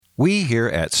We here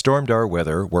at Stormdar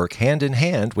Weather work hand in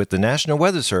hand with the National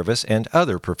Weather Service and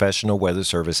other professional weather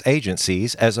service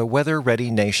agencies as a Weather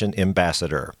Ready Nation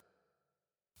ambassador.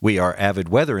 We are avid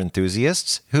weather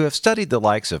enthusiasts who have studied the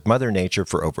likes of Mother Nature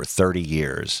for over 30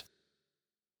 years.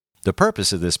 The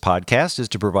purpose of this podcast is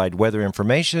to provide weather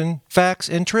information, facts,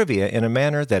 and trivia in a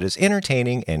manner that is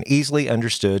entertaining and easily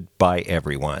understood by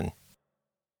everyone.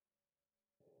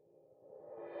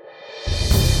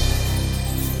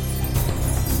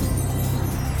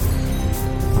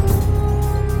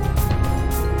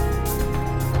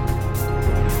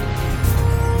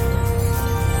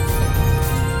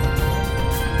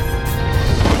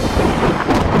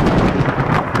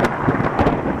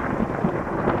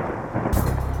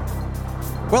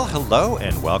 Well, hello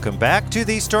and welcome back to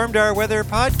the Stormdar Weather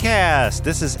Podcast.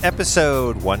 This is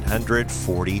episode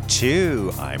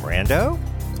 142. I'm Rando.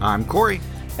 I'm Corey.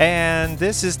 And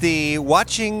this is the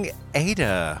Watching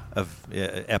Ada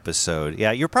episode.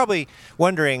 Yeah, you're probably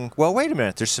wondering, well, wait a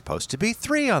minute, there's supposed to be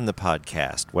 3 on the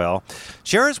podcast. Well,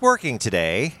 Shara's working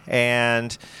today,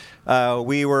 and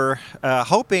we were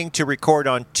hoping to record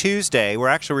on Tuesday. We're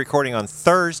actually recording on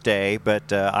Thursday,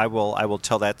 but I will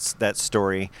tell that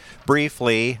story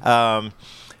briefly.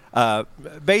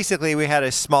 Basically, we had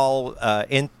a small,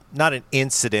 not an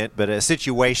incident, but a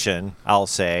situation, I'll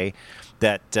say,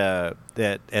 that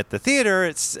at the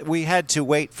theater, we had to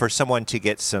wait for someone to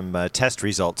get some test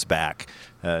results back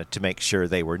to make sure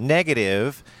they were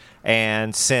negative.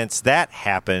 And since that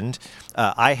happened,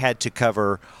 I had to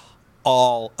cover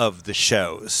all of the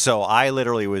shows. So I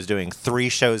literally was doing 3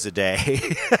 shows a day.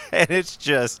 And it's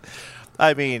just,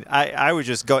 I mean, I was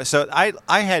just going. So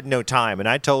I had no time. And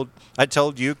I told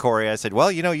you, Corey, I said,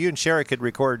 well, you know, you and Shara could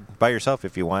record by yourself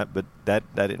if you want, but that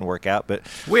didn't work out. But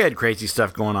we had crazy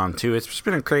stuff going on too. It's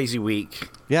been a crazy week.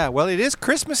 Yeah, well, it is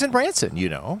Christmas in Branson, you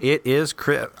know. It is.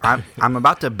 I'm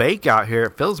about to bake out here.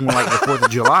 It feels more like the 4th of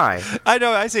July. I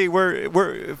know. I see. We're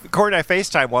Corey and I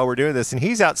FaceTime while we're doing this, and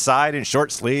he's outside in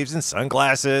short sleeves and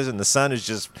sunglasses, and the sun is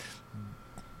just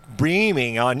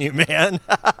beaming on you, man.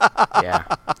 Yeah.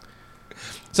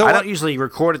 So I don't usually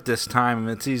record at this time.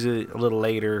 It's usually a little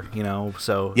later, you know,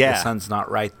 so the sun's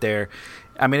not right there.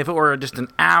 I mean, if it were just an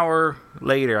hour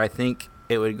later, I think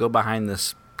it would go behind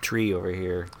this tree over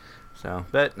here. So,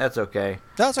 but that's okay.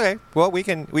 That's okay. Well, we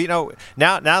know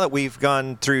now that we've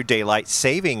gone through daylight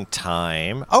saving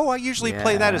time. Oh, I usually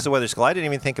play that as a weather school. I didn't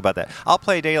even think about that. I'll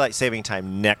play daylight saving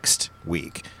time next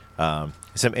week.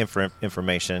 Some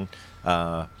information.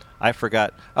 I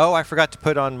forgot to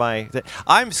put on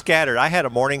I'm scattered. I had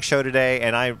a morning show today,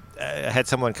 and I had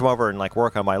someone come over and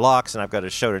work on my locks, and I've got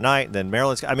a show tonight, and then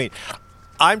Marilyn's. I mean,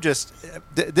 I'm just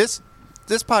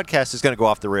this podcast is going to go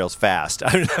off the rails fast.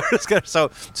 I'm just gonna, so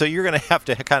you're going to have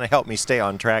to kind of help me stay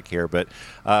on track here. But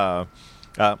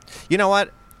you know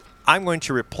what? I'm going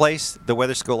to replace the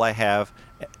weather school I have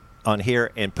on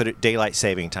here and put it daylight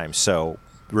saving time. So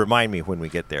remind me when we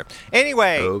get there.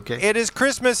 Anyway, It is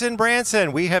Christmas in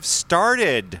Branson. We have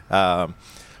started.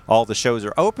 All the shows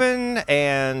are open,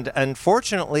 and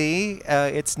unfortunately,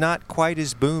 it's not quite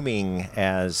as booming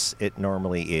as it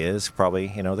normally is. Probably,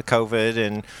 the COVID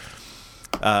and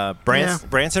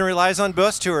Branson relies on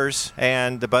bus tours,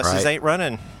 and the buses ain't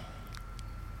running.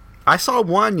 I saw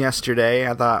one yesterday.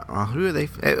 I thought, oh, who are they?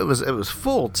 It was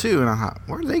full too, and I thought,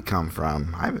 where did they come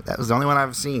from? That was the only one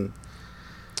I've seen.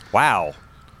 Wow.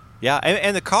 Yeah,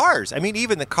 and the cars. I mean,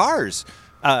 even the cars.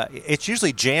 It's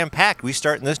usually jam-packed. We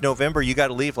start in this November. You got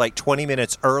to leave 20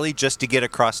 minutes early just to get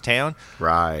across town.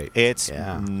 Right. It's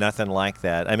nothing like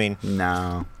that. I mean,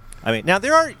 no. I mean, now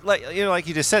there are, like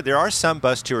you just said, there are some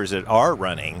bus tours that are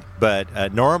running,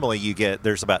 but normally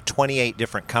there's about 28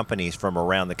 different companies from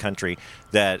around the country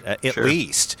that at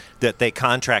least that they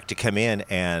contract to come in,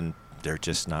 and they're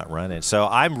just not running. So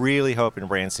I'm really hoping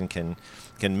Branson can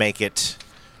make it.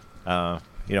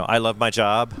 I love my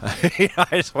job. I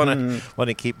just want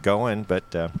to keep going.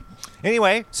 But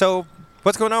anyway, so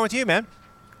what's going on with you, man?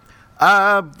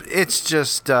 It's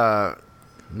just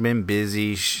been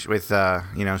busy with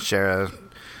Shara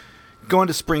going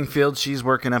to Springfield. She's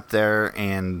working up there,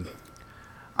 and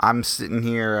I'm sitting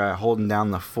here holding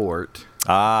down the fort.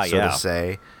 So to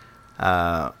say.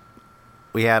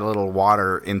 We had a little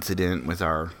water incident with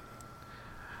our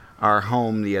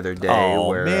home the other day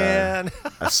where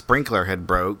a sprinkler had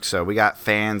broke, so we got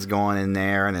fans going in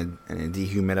there and a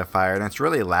dehumidifier, and it's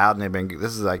really loud. And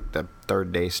this is like the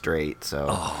 3rd day straight, so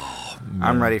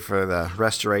I'm ready for the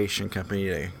restoration company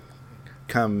to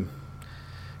come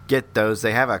get those.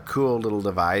 They have a cool little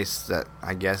device that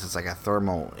I guess it's like a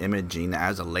thermal imaging that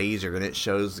has a laser, and it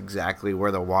shows exactly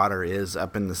where the water is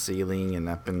up in the ceiling and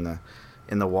up in the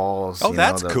in the walls. Oh,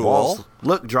 that's the cool. Walls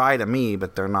look dry to me,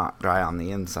 but they're not dry on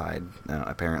the inside,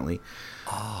 apparently.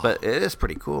 Oh. But it is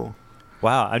pretty cool.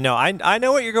 Wow. I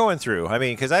know what you're going through. I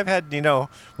mean, because I've had,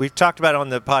 we've talked about it on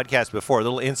the podcast before, a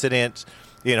little incident,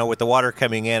 with the water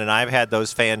coming in, and I've had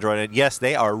those fans running. Yes,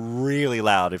 they are really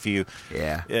loud.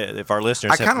 If our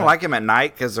listeners, I kind of like them at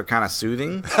night because they're kind of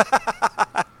soothing.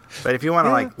 But if you want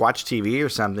to watch TV or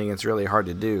something, it's really hard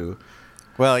to do.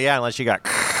 Well, yeah, unless you got,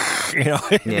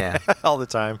 all the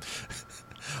time.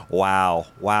 Wow.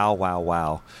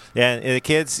 Yeah, and the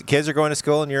kids are going to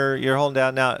school, and you're holding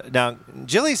down now.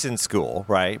 Jilly's in school,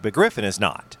 right? But Griffin is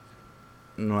not.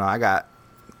 Well, I got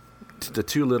the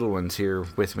two little ones here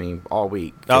with me all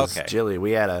week. Okay. Jilly,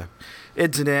 we had a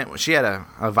incident. She had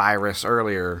a virus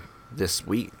earlier this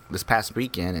past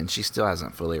weekend, and she still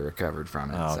hasn't fully recovered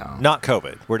from it. So. Not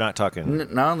COVID. We're not talking.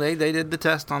 No, they did the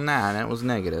test on that, and it was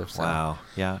negative. So. Wow.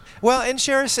 Yeah. Well, and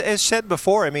Shara has said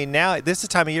before, I mean, now this is the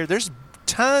time of year, there's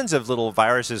tons of little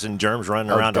viruses and germs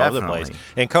running around all over the place.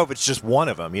 And COVID's just one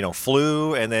of them.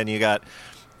 Flu, and then you got,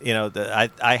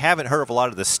 I haven't heard of a lot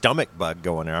of the stomach bug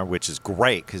going on, which is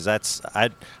great because I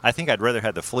think I'd rather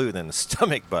have the flu than the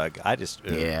stomach bug.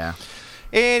 Yeah.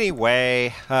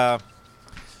 Anyway,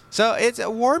 so it's a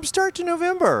warm start to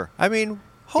November. I mean,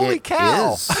 holy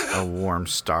cow. It is a warm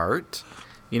start.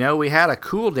 We had a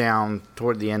cool down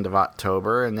toward the end of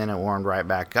October, and then it warmed right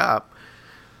back up.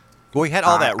 Well, we had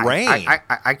all that rain.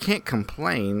 I can't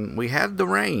complain. We had the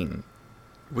rain.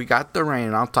 We got the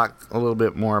rain. I'll talk a little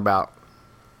bit more about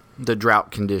the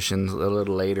drought conditions a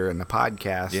little later in the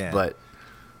podcast. Yeah. But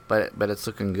it's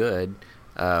looking good.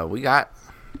 We got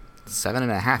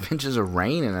 7.5 inches of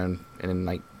rain in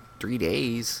like 3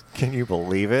 days. Can you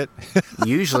believe it?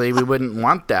 Usually we wouldn't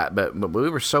want that, but we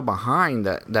were so behind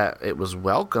that it was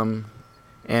welcome,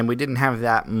 and we didn't have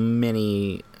that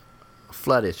many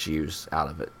flood issues out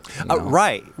of it.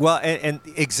 Right. Well, and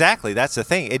exactly, that's the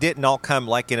thing. It didn't all come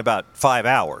like in about 5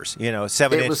 hours.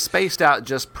 7 It was spaced out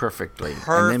just perfectly.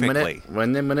 Perfectly.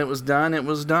 And then when it was done, it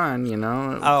was done. It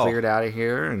cleared out of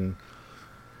here and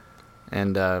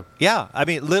yeah,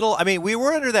 we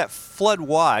were under that flood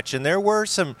watch, and there were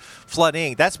some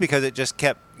flooding. That's because it just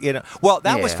kept, Well,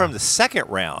 that was from the second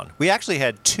round. We actually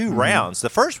had 2 rounds. The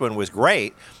first one was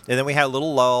great, and then we had a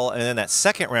little lull, and then that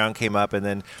second round came up, and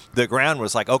then the ground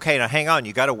was like, okay, now hang on,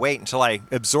 you got to wait until I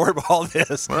absorb all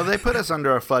this. Well, they put us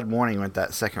under a flood warning with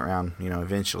that second round,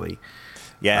 eventually.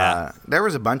 Yeah. There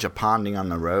was a bunch of ponding on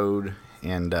the road,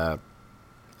 and I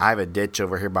have a ditch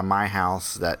over here by my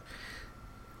house that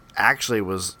actually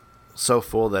was so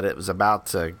full that it was about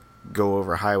to go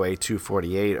over Highway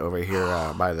 248 over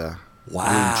here by the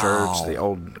Green Church, the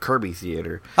old Kirby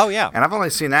Theater. Oh, yeah. And I've only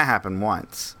seen that happen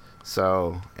once.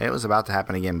 So it was about to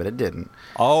happen again, but it didn't.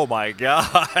 Oh, my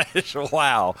gosh.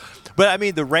 Wow. But,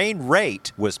 the rain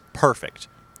rate was perfect.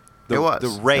 It was.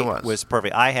 The rate was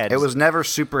perfect. It was never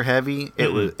super heavy.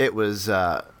 Mm-hmm. It was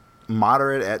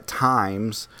moderate at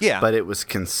times, but it was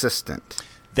consistent.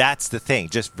 That's the thing.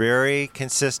 Just very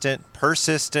consistent,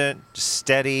 persistent,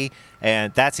 steady,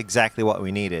 and that's exactly what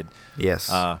we needed.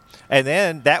 Yes. And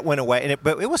then that went away,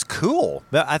 but it was cool.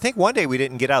 I think one day we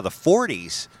didn't get out of the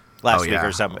 40s last week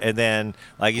or something. And then,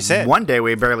 like you said, one day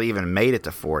we barely even made it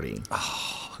to 40.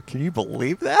 Oh, can you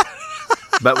believe that?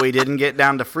 But we didn't get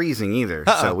down to freezing either.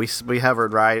 So we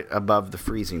hovered right above the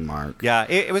freezing mark. Yeah,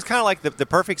 it was kind of like the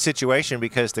perfect situation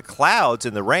because the clouds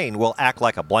and the rain will act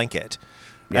like a blanket.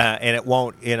 Yeah. And it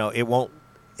won't, it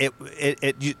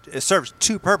serves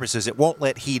 2 purposes. It won't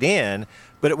let heat in,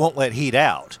 but it won't let heat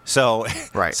out. So,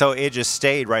 so it just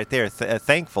stayed right there,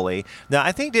 thankfully. Now,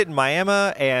 I think didn't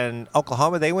Miami and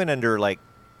Oklahoma, they went under they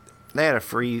had a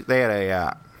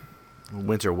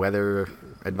winter weather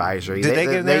advisory. Did they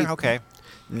get in there? Okay.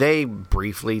 They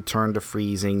briefly turned to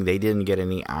freezing. They didn't get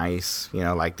any ice,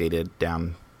 like they did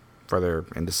down further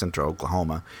into central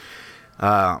Oklahoma.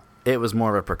 It was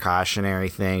more of a precautionary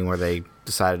thing where they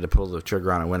decided to pull the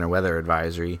trigger on a winter weather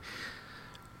advisory.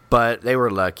 But they were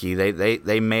lucky.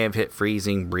 They may have hit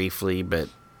freezing briefly, but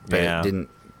it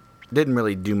didn't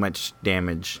really do much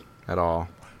damage at all.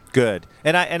 Good.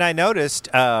 And I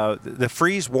noticed the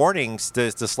freeze warnings,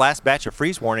 this last batch of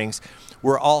freeze warnings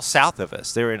were all south of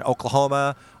us. They were in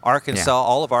Oklahoma, Arkansas,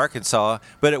 all of Arkansas,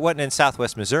 but it wasn't in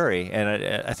southwest Missouri. And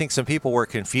I think some people were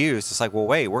confused. It's like, well,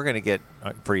 wait, we're going to get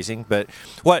freezing. But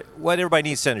what everybody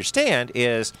needs to understand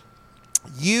is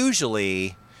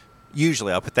usually,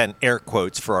 I'll put that in air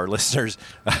quotes for our listeners,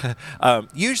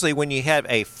 usually when you have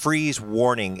a freeze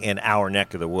warning in our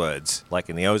neck of the woods, like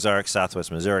in the Ozarks,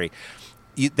 southwest Missouri,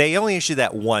 they only issue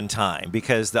that one time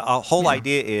because the whole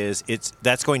idea is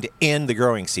that's going to end the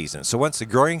growing season. So once the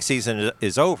growing season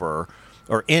is over,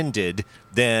 or ended,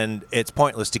 then it's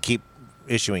pointless to keep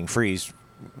issuing freeze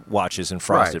watches and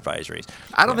frost advisories.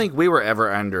 I don't think we were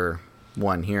ever under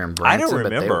one here in Branson. I don't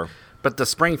remember. But the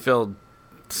Springfield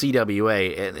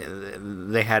CWA,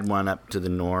 they had one up to the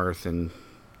north and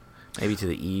maybe to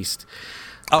the east.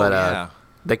 But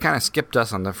they kind of skipped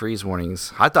us on the freeze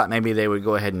warnings. I thought maybe they would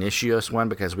go ahead and issue us one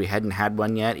because we hadn't had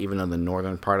one yet, even though the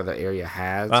northern part of the area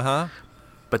has.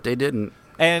 But they didn't.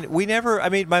 And we never. I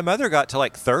mean, my mother got to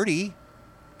like 30.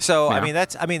 So yeah.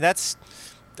 I mean that's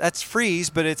freeze,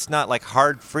 but it's not like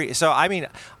hard freeze. So I mean,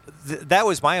 that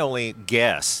was my only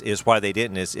guess is why they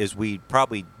didn't. Is we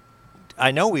probably.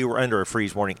 I know we were under a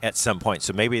freeze warning at some point,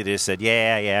 so maybe they just said,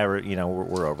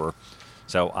 we're over.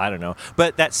 So I don't know.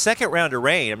 But that second round of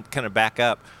rain, I'm kind of back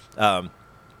up.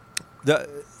 It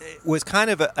was kind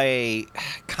of a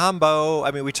combo.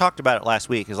 I mean, we talked about it last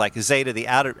week. It's like Zeta, the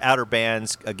outer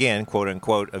bands, again, quote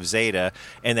unquote, of Zeta,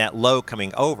 and that low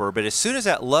coming over. But as soon as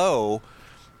that low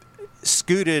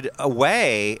scooted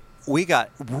away, we got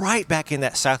right back in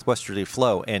that southwesterly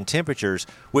flow, and temperatures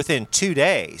within 2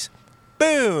 days,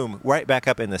 boom, right back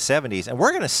up in the 70s. And we're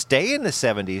going to stay in the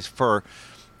 70s for,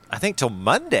 I think, till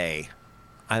Monday.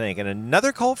 And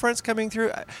another cold front's coming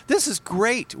through. This is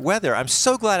great weather. I'm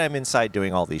so glad I'm inside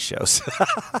doing all these shows.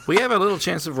 We have a little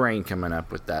chance of rain coming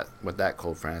up with that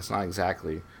cold front. It's not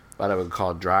exactly what I would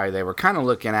call dry. They were kind of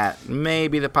looking at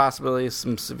maybe the possibility of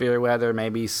some severe weather,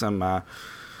 maybe some,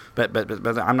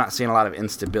 but I'm not seeing a lot of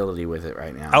instability with it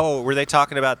right now. Oh, were they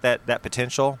talking about that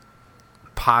potential?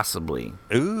 Possibly.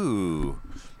 Ooh.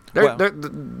 They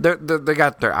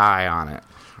got their eye on it.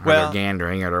 Or they're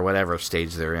gandering it or whatever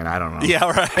stage they're in. I don't know.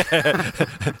 Yeah,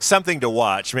 right. Something to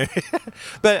watch. Maybe.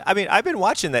 But, I mean, I've been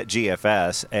watching that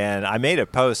GFS, and I made a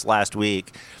post last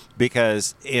week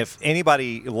because if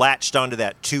anybody latched onto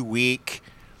that 2-week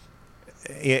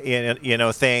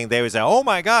thing, they would say, oh,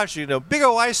 my gosh, big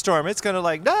old ice storm. It's going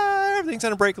to everything's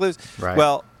going to break loose. Right.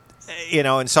 Well,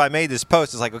 and so I made this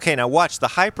post. It's like, okay, now watch the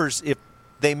hypers. If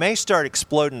they may start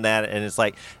exploding that, and it's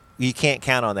like, you can't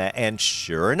count on that. And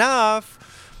sure enough,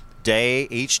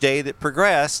 each day that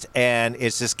progressed, and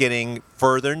it's just getting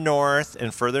further north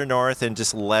and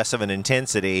just less of an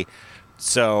intensity.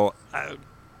 So,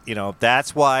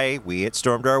 that's why we at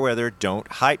Storm Door Weather don't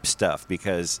hype stuff,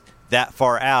 because that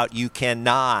far out you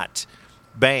cannot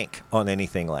bank on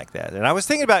anything like that. And I was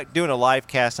thinking about doing a live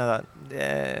cast, and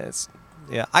I thought,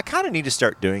 I kind of need to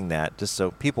start doing that just so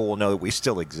people will know that we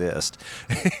still exist.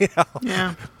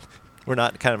 Yeah. We're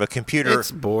not kind of a computer.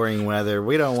 It's boring weather.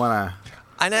 We don't want to.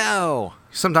 I know.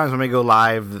 Sometimes when we go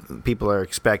live, people are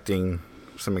expecting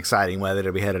some exciting weather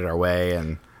to be headed our way,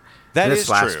 and this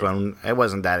last one, it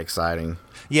wasn't that exciting.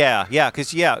 Yeah,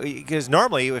 because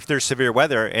normally if there's severe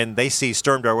weather and they see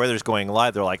Storm Door Weather's going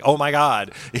live, they're like, oh my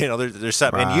God, there's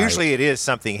something. Right. And usually it is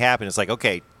something happening. It's like,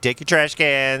 okay, take your trash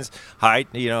cans, hide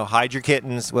your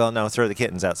kittens. Well, no, throw the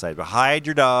kittens outside, but hide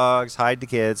your dogs, hide the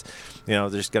kids.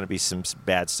 There's going to be some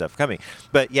bad stuff coming.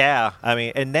 But yeah, I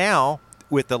mean, and now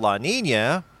with the La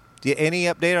Nina, any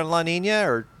update on La Nina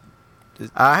or?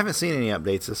 I haven't seen any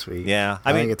updates this week. Yeah,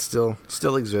 I think it still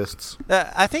exists.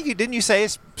 I think didn't you say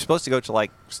it's supposed to go to at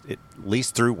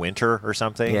least through winter or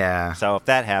something? Yeah. So if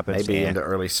that happens, maybe into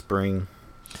early spring.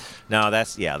 No,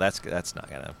 that's not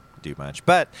gonna do much.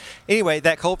 But anyway,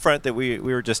 that cold front that we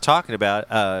were just talking about,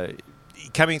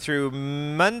 coming through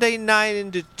Monday night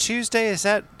into Tuesday. Is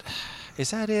that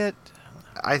it?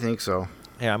 I think so.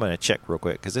 Yeah, I'm going to check real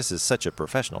quick because this is such a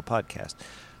professional podcast.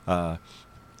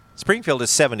 Springfield is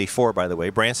 74, by the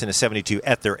way. Branson is 72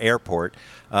 at their airport.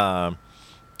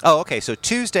 Okay. So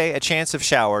Tuesday, a chance of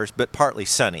showers, but partly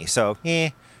sunny. So,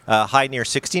 high near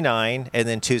 69, and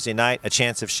then Tuesday night, a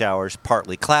chance of showers,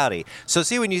 partly cloudy. So,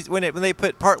 see, when they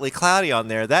put partly cloudy on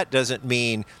there, that doesn't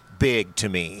mean big to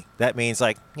me. That means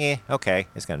okay,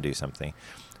 it's going to do something.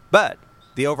 But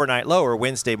the overnight low or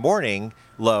Wednesday morning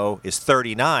low is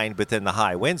 39, but then the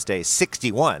high Wednesday is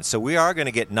 61. So we are going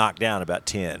to get knocked down about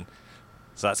 10.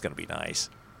 So that's going to be nice.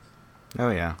 Oh,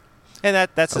 yeah. And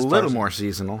that's a little more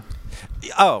seasonal.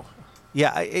 Oh,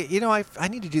 yeah. I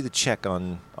need to do the check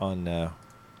on the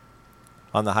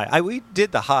high. We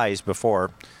did the highs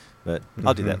before, but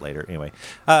I'll do that later. Anyway,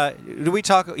 did we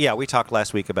talk? Yeah, we talked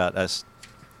last week about us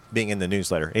being in the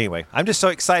newsletter. Anyway, I'm just so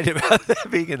excited about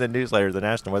being in the newsletter, the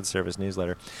National Weather Service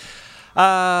newsletter.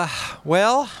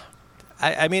 Well,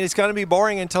 I mean, it's going to be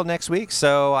boring until next week,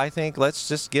 so I think let's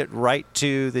just get right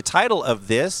to the title of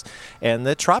this and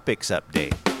the tropics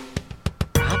update.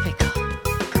 Tropical.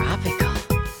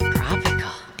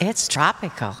 It's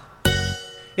tropical.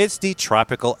 It's the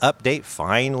tropical update,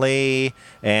 finally,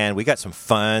 and we got some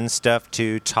fun stuff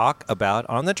to talk about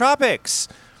on the tropics.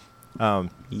 That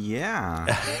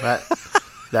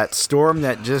storm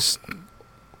that just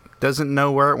doesn't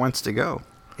know where it wants to go.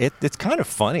 It's kind of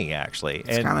funny, actually.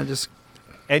 It's kind of just...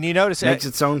 And you notice makes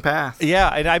its own path. Yeah,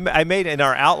 and I made in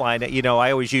our outline,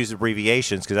 I always use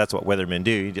abbreviations because that's what weathermen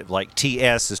do. Like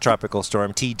TS is tropical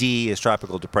storm, TD is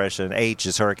tropical depression, H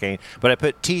is hurricane. But I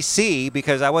put TC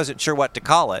because I wasn't sure what to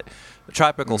call it,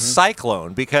 tropical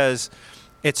cyclone, because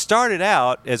it started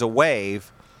out as a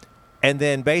wave and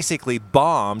then basically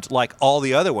bombed like all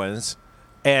the other ones,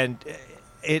 and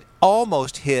it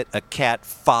almost hit a Cat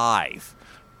 5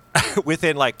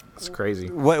 within it's crazy.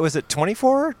 What was it,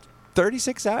 24?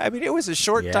 36 hours. I mean, it was a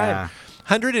short time.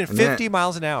 150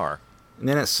 miles an hour. And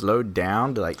then it slowed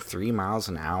down to 3 miles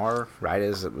an hour right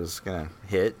as it was going to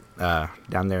hit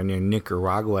down there near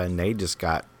Nicaragua, and they just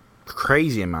got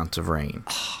crazy amounts of rain.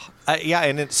 Yeah,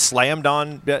 and it slammed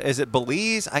on, is it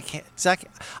Belize?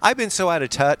 I've been so out of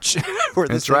touch.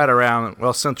 It's right around,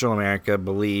 Central America,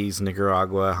 Belize,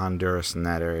 Nicaragua, Honduras, and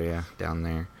that area down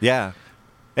there. Yeah.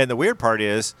 And the weird part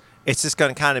is, it's just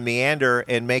going to kind of meander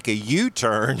and make a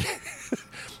U-turn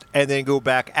and then go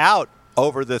back out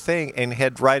over the thing and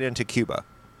head right into Cuba.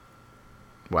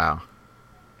 Wow.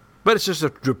 But it's just a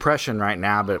depression right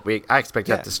now, but I expect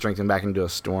that to strengthen back into a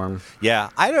storm. Yeah.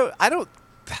 I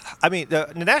mean,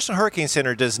 the National Hurricane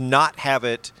Center does not have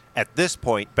it at this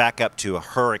point back up to a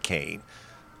hurricane.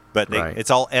 But it's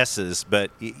all S's,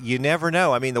 but you never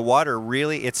know. I mean, the water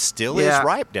really, it still is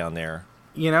ripe down there.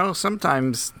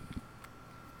 Sometimes...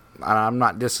 I'm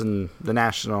not dissing the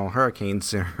National Hurricane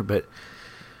Center, but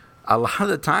a lot of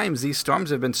the times these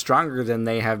storms have been stronger than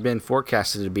they have been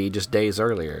forecasted to be just days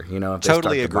earlier. If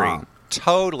totally agree.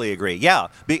 Totally agree. Yeah,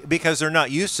 because they're not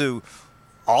used to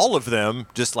all of them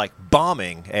just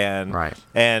bombing.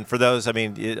 And for those,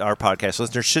 our podcast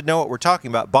listeners should know what we're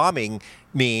talking about. Bombing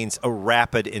means a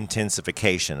rapid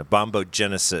intensification, a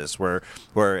bombogenesis, where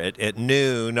at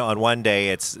noon on one day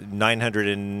it's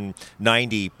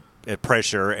 990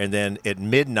 pressure, and then at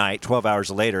midnight 12 hours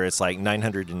later it's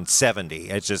 970.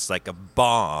 It's just like a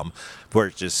bomb where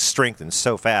it just strengthens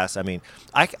so fast. I mean,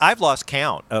 I've lost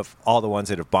count of all the ones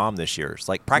that have bombed this year. It's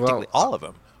practically all of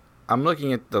them. I'm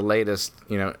looking at the latest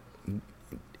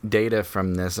data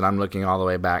from this, and I'm looking all the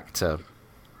way back to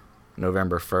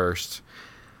November 1st.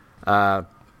 The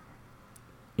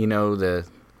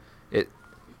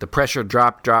pressure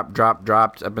dropped up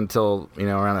until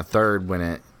around the 3rd when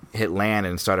it hit land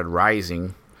and started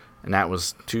rising, and that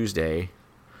was Tuesday.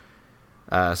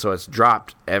 So it's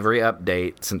dropped every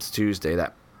update since Tuesday.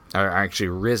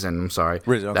 Risen. I'm sorry.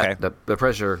 Risen. Okay. The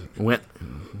pressure went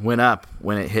up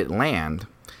when it hit land,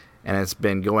 and it's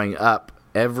been going up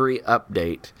every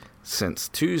update since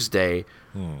Tuesday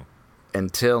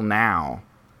until now.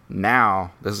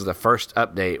 Now this is the first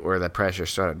update where the pressure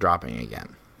started dropping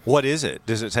again. What is it?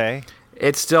 Does it say?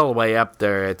 It's still way up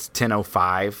there. It's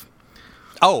 1005.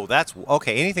 Oh, that's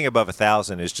okay. Anything above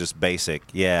 1,000 is just basic.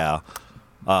 Yeah.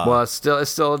 It's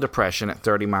still a depression at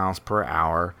 30 miles per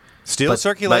hour. Still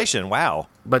circulation. Wow.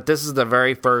 But this is the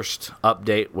very first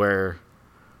update where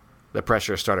the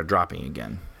pressure started dropping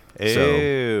again.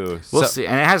 Ew. So we'll see.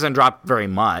 And it hasn't dropped very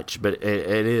much, but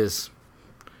it is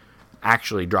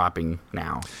actually dropping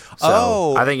now.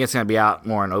 So I think it's going to be out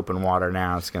more in open water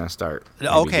now. It's going to start.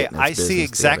 Okay, I see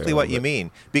exactly what you mean,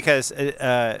 because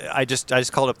I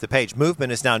just called up the page.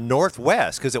 Movement is now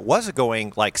northwest because it was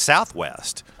going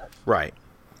southwest. Right.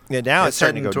 And now it's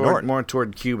starting to go north. More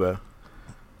toward Cuba.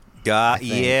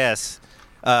 Yes.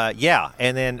 Yeah,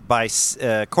 and then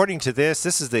according to this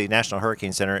is the National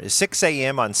Hurricane Center. At 6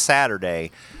 a.m. on Saturday,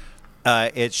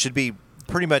 it should be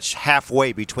pretty much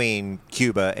halfway between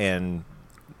Cuba and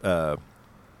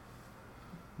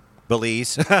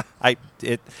Belize. I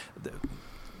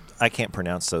can't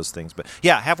pronounce those things, but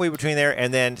yeah, halfway between there,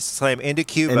 and then slam into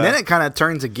Cuba. And then it kind of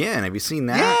turns again. Have you seen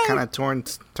that? Yeah. It kind of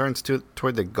turns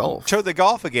toward the Gulf. Toward the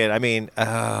Gulf again. I mean,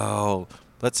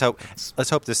 let's hope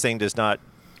this thing does not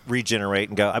regenerate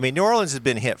and go. I mean, New Orleans has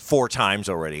been hit 4 times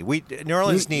already. New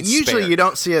Orleans needs usually spared. You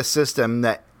don't see a system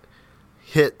that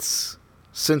hits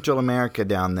Central America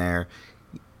down there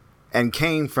and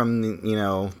came from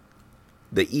the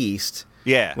east,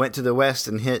 went to the west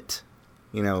and hit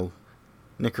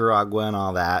Nicaragua and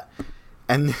all that,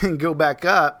 and then go back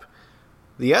up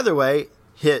the other way,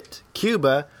 hit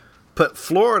Cuba, put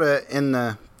Florida in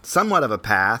the somewhat of a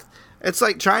path. It's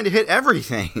like trying to hit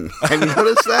everything. Have you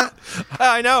noticed that?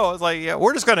 I know. It's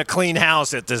we're just going to clean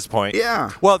house at this point.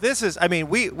 Yeah. Well, this is. I mean,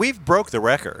 we've broke the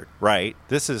record, right?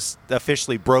 This is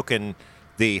officially broken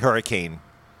the hurricane.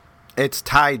 It's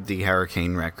tied the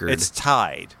hurricane record. It's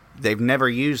tied. They've never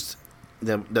used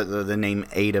the name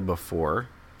Eta before.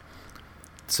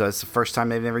 So it's the first time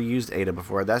they've ever used Ada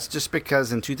before. That's just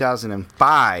because in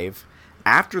 2005,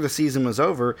 after the season was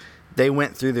over, they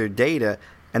went through their data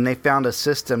and they found a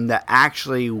system that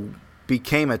actually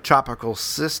became a tropical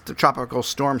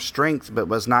storm strength, but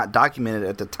was not documented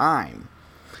at the time.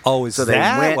 Oh, so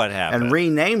that went what happened? And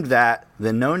renamed that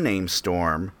the No Name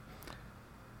Storm.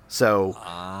 So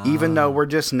even though we're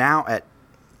just now at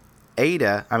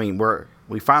Ada, I mean,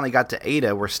 we finally got to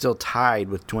Ada, we're still tied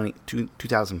with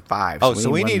 2005. So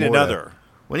we need another.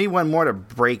 We need one more to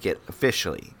break it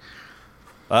officially.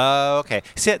 Okay.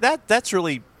 See, that's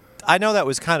really, I know that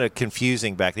was kind of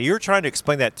confusing back then. You were trying to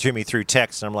explain that to me through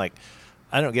text, and I'm like,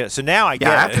 I don't get it. So now I get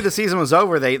it. Yeah, after the season was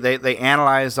over, they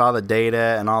analyzed all the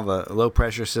data and all the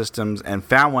low-pressure systems and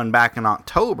found one back in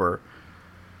October,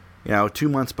 2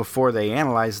 months before they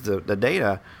analyzed the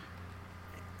data,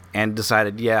 and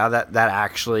decided, that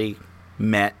actually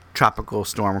met tropical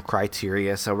storm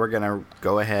criteria, so we're going to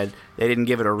go ahead. They didn't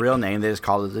give it a real name. They just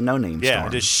called it the no-name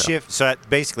storm. So that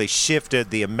basically shifted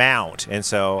the amount. And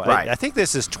so right. I think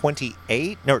this is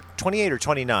 28 or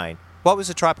 29. What was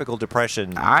the tropical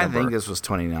depression I number? think this was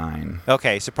 29.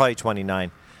 Okay, so probably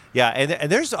 29. Yeah,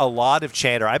 and there's a lot of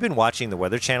chatter. I've been watching the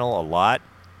Weather Channel a lot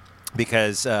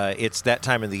because it's that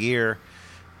time of the year,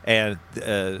 and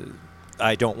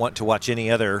I don't want to watch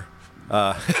any other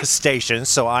stations,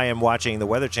 so I am watching the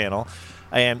Weather Channel,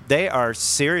 and they are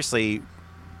seriously,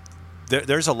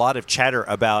 there's a lot of chatter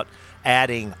about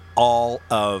adding all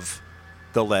of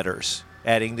the letters,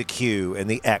 adding the Q and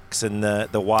the X and the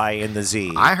Y and the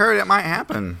Z. I heard it might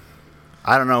happen.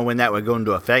 I don't know when that would go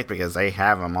into effect because they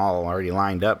have them all already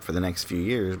lined up for the next few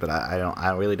years, but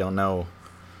I really don't know.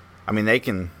 I mean, they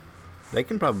can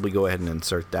probably go ahead and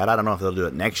insert that. I don't know if they'll do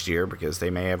it next year because they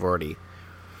may have already.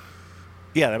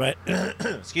 Yeah, they might.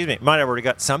 Excuse me, might have already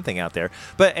got something out there.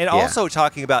 But also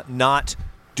talking about not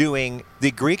doing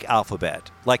the Greek alphabet.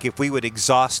 Like if we would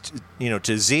exhaust,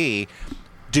 to Z,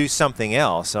 do something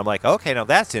else. And I'm like, okay, now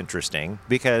that's interesting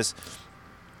because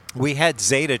we had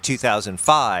Zeta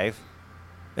 2005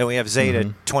 and we have Zeta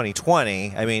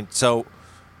 2020. I mean, so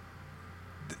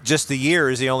just the year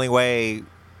is the only way,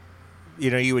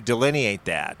 you would delineate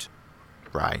that.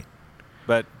 Right.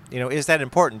 But, is that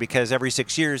important? Because every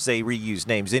 6 years they reuse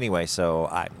names anyway, so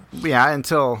I don't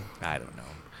know.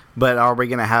 But are we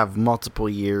going to have multiple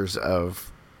years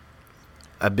of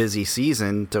a busy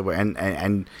season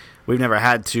and we've never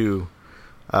had to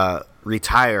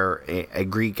retire a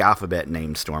Greek alphabet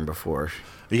name storm before?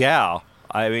 Yeah.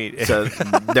 I mean, so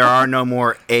there are no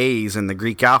more A's in the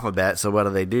Greek alphabet. So what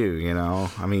do?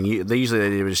 I mean, they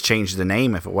usually would just change the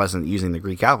name if it wasn't using the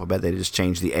Greek alphabet. They just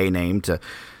change the A name to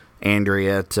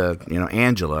Andrea to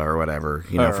Angela or whatever.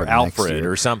 Or for the Alfred next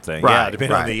year. Or something. Right, yeah,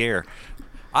 depending on the year.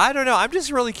 I don't know. I'm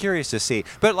just really curious to see.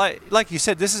 But like you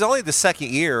said, this is only the second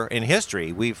year in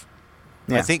history we've.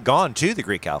 Yeah. I think gone to the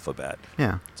Greek alphabet.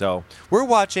 Yeah. So we're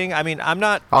watching. I mean, I'm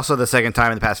not. Also, the second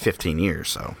time in the past 15 years.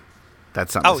 So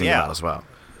that's something to think about as well.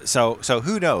 So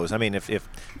who knows? I mean, if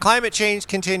climate change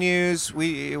continues,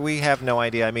 we have no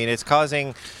idea. I mean, it's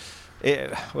causing.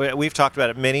 We've talked about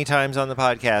it many times on the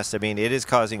podcast. I mean, it is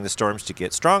causing the storms to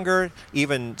get stronger.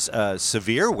 Even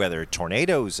severe weather,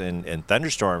 tornadoes and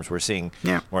thunderstorms. We're seeing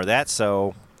more of that.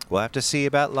 So we'll have to see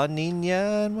about La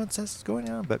Nina and what's that's going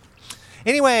on. But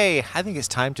anyway, I think it's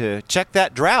time to check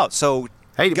that drought. So,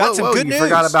 got some good news. You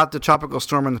forgot about the tropical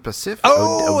storm in the Pacific.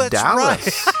 Oh, that's right.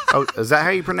 Is that how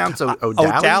you pronounce Odalis?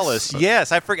 Odalis,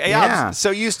 yes. I forgot. Yeah, I'm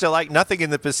so used to nothing in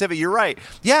the Pacific. You're right.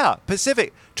 Yeah,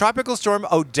 Pacific. Tropical storm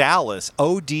Odalis.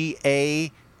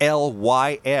 Odalys.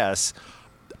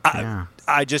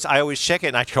 I always check it,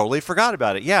 and I totally forgot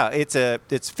about it. Yeah,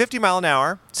 it's 50 mile an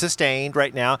hour, sustained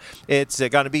right now. It's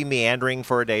going to be meandering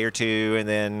for a day or two, and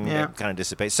then kind of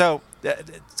dissipate. So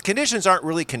conditions aren't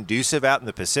really conducive out in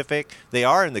the Pacific. They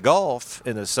are in the Gulf,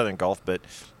 in the Southern Gulf, but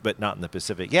not in the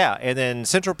Pacific. Yeah, and then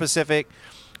Central Pacific.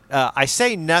 I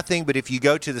say nothing, but if you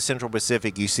go to the Central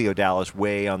Pacific, you see Odalis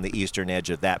way on the eastern edge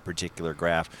of that particular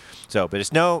graph. So, but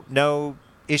it's no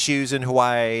issues in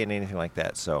Hawaii and anything like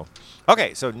that. So,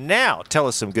 okay, so now tell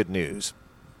us some good news.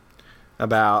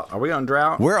 Are we on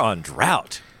drought? We're on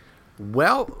drought.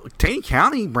 Well, Taney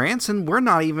County, Branson, we're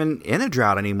not even in a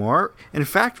drought anymore. In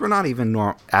fact, we're not even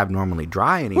abnormally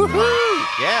dry anymore. Woo-hoo!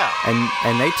 Yeah.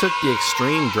 And they took the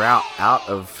extreme drought out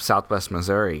of southwest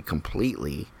Missouri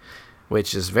completely,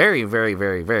 which is very, very,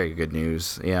 very, very good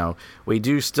news. We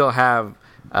do still have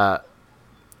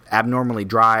abnormally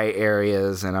dry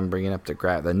areas, and I'm bringing up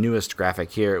the newest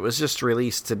graphic here. It was just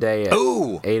released today at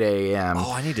 8 a.m.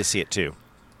 Oh, I need to see it too.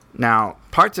 Now,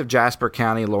 parts of Jasper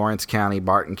County, Lawrence County,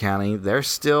 Barton County, they're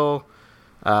still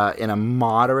in a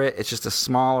moderate, it's just a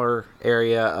smaller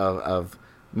area of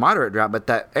moderate drought, but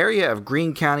that area of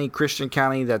Greene County, Christian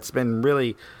County, that's been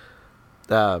really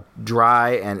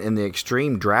dry and in the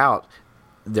extreme drought,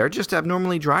 they're just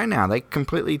abnormally dry now. They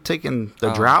completely taken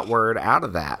the drought word out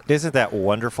of that. Isn't that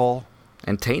wonderful?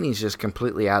 And Taney's just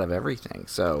completely out of everything.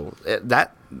 So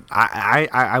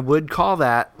I would call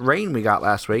that rain we got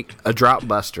last week a drought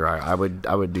buster. I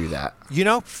would do that.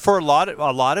 For a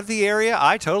lot of the area,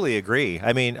 I totally agree.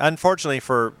 I mean, unfortunately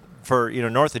for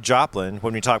north of Joplin,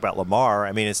 when we talk about Lamar,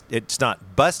 I mean it's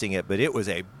not busting it, but it was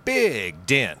a big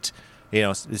dent.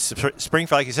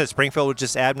 Springfield, like you said, Springfield was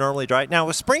just abnormally dry. Now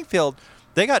with Springfield,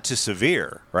 they got to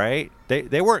severe, right?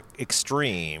 They weren't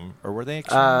extreme, or were they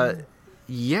extreme?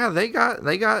 Yeah, they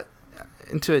got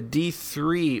into a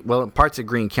D3. Well, in parts of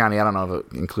Greene County, I don't know if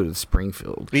it included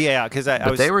Springfield. Yeah, because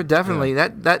they were definitely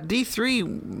that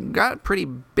D3 got pretty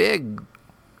big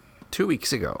 2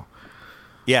 weeks ago.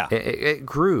 Yeah, it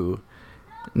grew.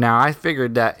 Now I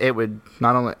figured that it would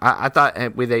not only. I thought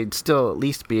they'd still at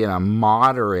least be in a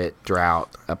moderate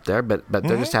drought up there, but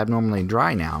they're just abnormally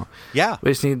dry now. Yeah,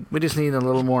 we just need a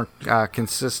little more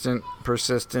consistent,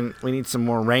 persistent. We need some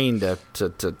more rain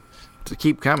to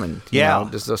keep coming.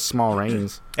 Just those small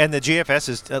rains. And the GFS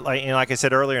is like I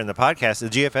said earlier in the podcast, the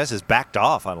GFS has backed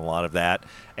off on a lot of that.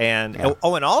 And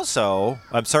and also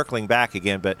I'm circling back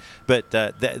again, but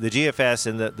the GFS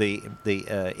and the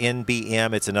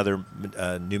NBM, it's another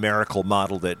numerical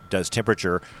model that does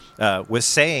temperature, was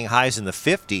saying highs in the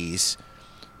 50s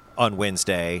on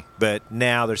Wednesday, but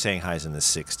now they're saying highs in the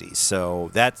 60s. So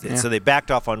so they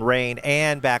backed off on rain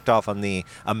and backed off on the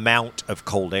amount of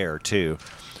cold air too.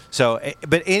 So,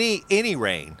 but any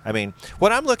rain. I mean,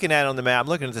 what I'm looking at on the map, I'm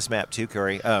looking at this map too,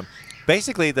 Curry.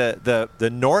 Basically, the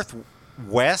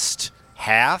northwest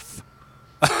half,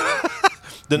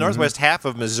 the northwest half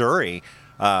of Missouri,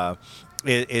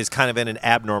 is kind of in an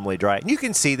abnormally dry. And you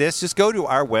can see this. Just go to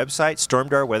our website,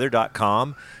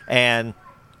 stormdarweather.com, and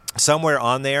somewhere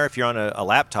on there, if you're on a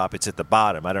laptop, it's at the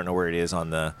bottom. I don't know where it is on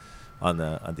the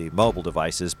mobile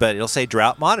devices, but it'll say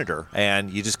drought monitor,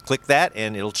 and you just click that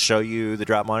and it'll show you the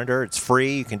drought monitor. It's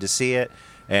free. You can just see it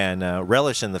and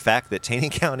relish in the fact that Taney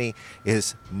County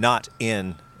is not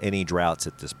in any droughts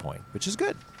at this point, which is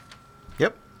good.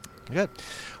 Yep. Good.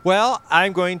 Well, I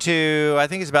think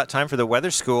it's about time for the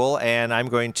weather school, and I'm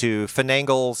going to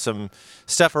finagle some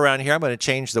stuff around here. I'm going to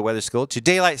change the weather school to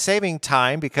daylight saving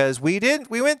time because we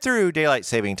went through daylight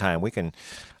saving time. We can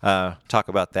talk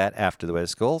about that after the weather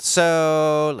school.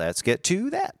 So let's get to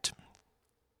that.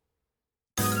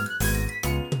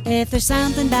 If there's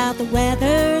something about the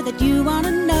weather that you want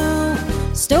to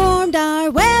know, stormed our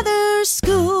weather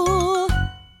school.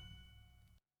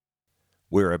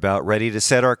 We're about ready to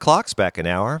set our clocks back an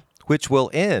hour, which will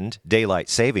end daylight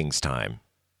savings time.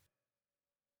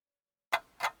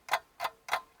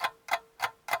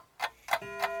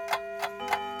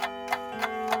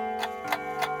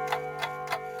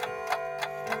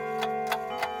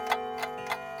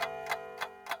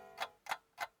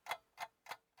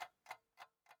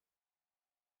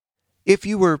 If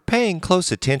you were paying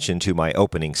close attention to my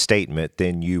opening statement,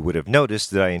 then you would have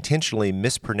noticed that I intentionally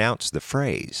mispronounced the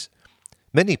phrase.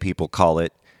 Many people call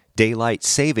it daylight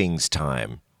savings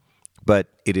time, but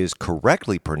it is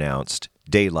correctly pronounced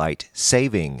daylight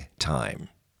saving time.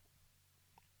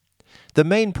 The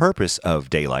main purpose of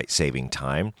daylight saving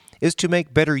time is to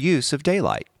make better use of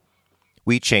daylight.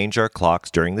 We change our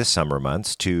clocks during the summer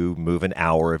months to move an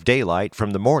hour of daylight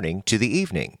from the morning to the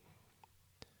evening.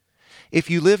 If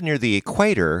you live near the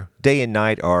equator, day and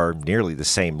night are nearly the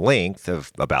same length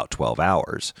of about 12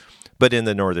 hours. But in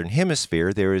the northern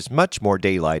hemisphere, there is much more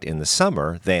daylight in the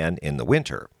summer than in the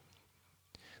winter.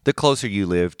 The closer you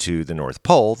live to the North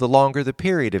Pole, the longer the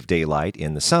period of daylight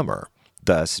in the summer.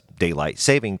 Thus, daylight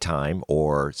saving time,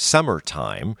 or summer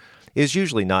time, is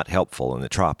usually not helpful in the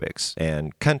tropics,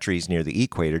 and countries near the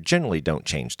equator generally don't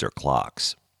change their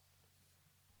clocks.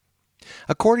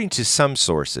 According to some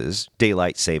sources,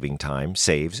 daylight saving time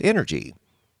saves energy.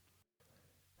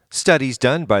 Studies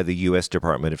done by the U.S.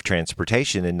 Department of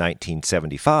Transportation in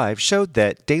 1975 showed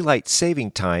that daylight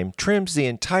saving time trims the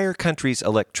entire country's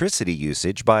electricity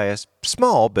usage by a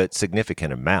small but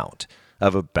significant amount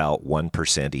of about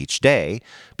 1% each day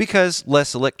because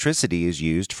less electricity is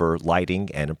used for lighting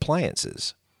and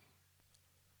appliances.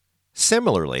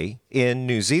 Similarly, in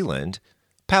New Zealand,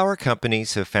 power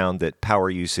companies have found that power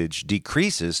usage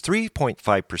decreases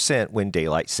 3.5% when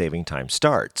daylight saving time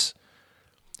starts.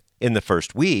 In the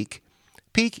first week,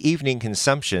 peak evening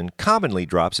consumption commonly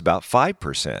drops about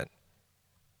 5%.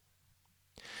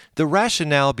 The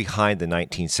rationale behind the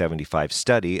 1975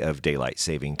 study of daylight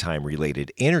saving time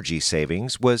related energy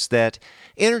savings was that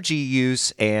energy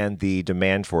use and the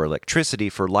demand for electricity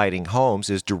for lighting homes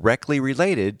is directly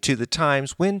related to the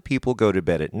times when people go to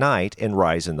bed at night and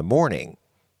rise in the morning.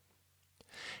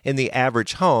 In the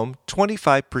average home,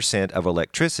 25% of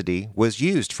electricity was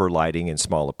used for lighting in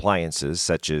small appliances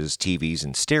such as TVs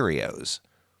and stereos.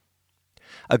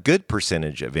 A good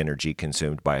percentage of energy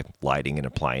consumed by lighting and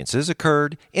appliances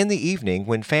occurred in the evening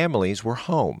when families were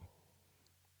home.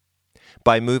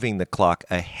 By moving the clock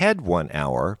ahead 1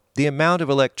 hour, the amount of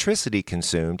electricity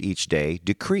consumed each day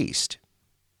decreased.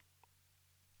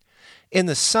 In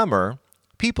the summer,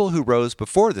 people who rose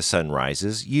before the sun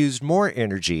rises used more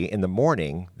energy in the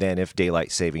morning than if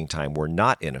daylight saving time were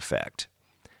not in effect.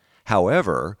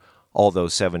 However, although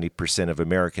 70% of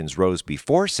Americans rose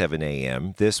before 7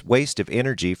 a.m., this waste of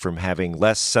energy from having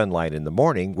less sunlight in the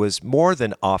morning was more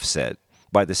than offset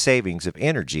by the savings of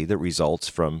energy that results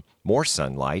from more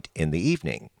sunlight in the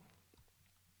evening.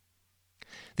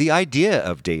 The idea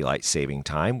of daylight saving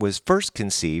time was first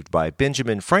conceived by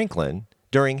Benjamin Franklin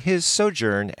during his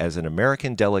sojourn as an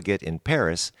American delegate in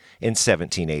Paris in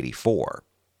 1784.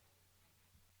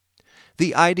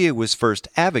 The idea was first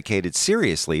advocated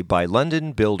seriously by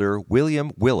London builder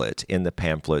William Willett in the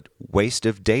pamphlet Waste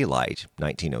of Daylight,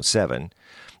 1907,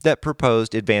 that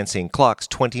proposed advancing clocks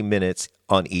 20 minutes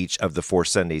on each of the 4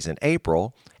 Sundays in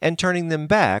April and turning them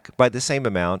back by the same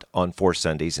amount on 4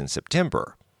 Sundays in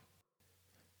September.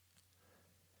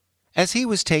 As he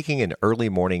was taking an early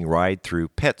morning ride through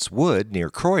Pett's Wood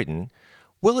near Croydon,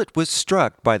 Willett was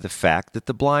struck by the fact that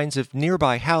the blinds of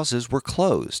nearby houses were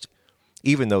closed,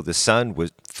 even though the sun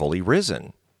was fully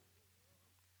risen.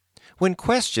 When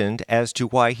questioned as to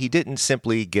why he didn't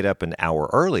simply get up an hour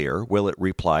earlier, Willett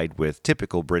replied with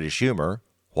typical British humor,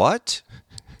 "What?"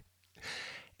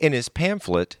 In his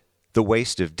pamphlet, The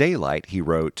Waste of Daylight, he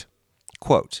wrote,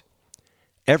 quote,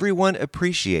 "Everyone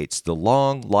appreciates the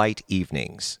long, light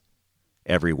evenings.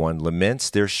 Everyone laments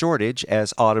their shortage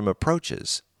as autumn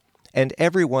approaches. And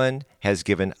everyone has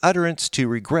given utterance to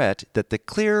regret that the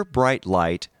clear, bright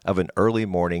light of an early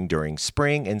morning during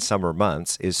spring and summer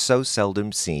months is so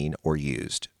seldom seen or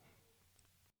used."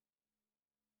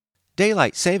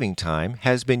 Daylight saving time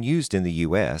has been used in the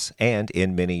U.S. and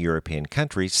in many European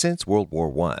countries since World War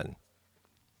I.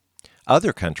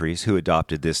 Other countries who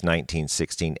adopted this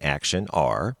 1916 action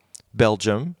are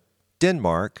Belgium,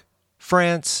 Denmark,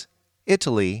 France,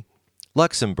 Italy,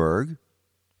 Luxembourg,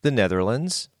 the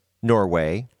Netherlands,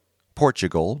 Norway,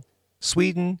 Portugal,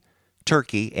 Sweden,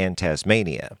 Turkey, and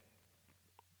Tasmania.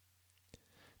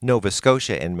 Nova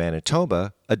Scotia and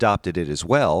Manitoba adopted it as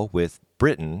well, with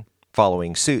Britain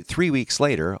following suit 3 weeks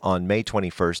later on May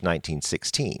 21,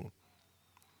 1916.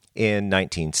 In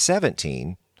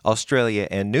 1917, Australia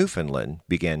and Newfoundland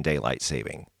began daylight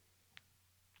saving.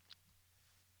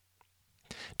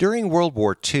 During World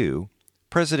War II,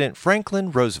 President Franklin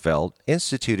Roosevelt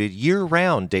instituted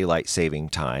year-round daylight saving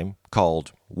time,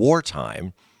 called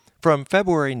wartime, from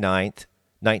February 9,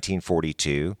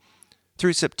 1942,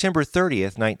 through September 30,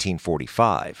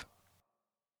 1945.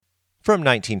 From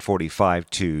 1945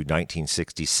 to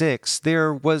 1966,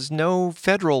 there was no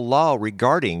federal law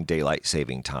regarding daylight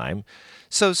saving time,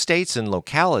 so states and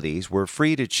localities were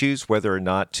free to choose whether or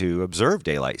not to observe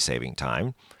daylight saving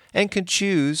time, and could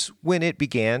choose when it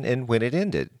began and when it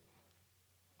ended.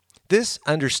 This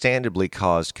understandably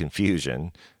caused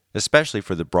confusion, especially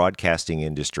for the broadcasting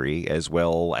industry as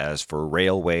well as for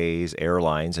railways,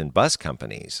 airlines, and bus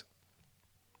companies.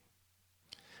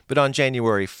 But on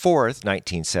January 4,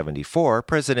 1974,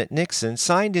 President Nixon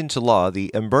signed into law the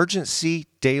Emergency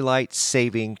Daylight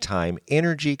Saving Time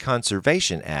Energy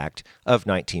Conservation Act of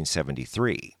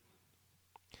 1973.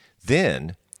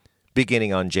 Then,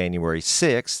 beginning on January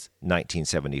 6,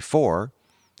 1974,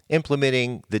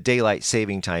 implementing the Daylight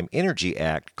Saving Time Energy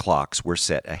Act clocks were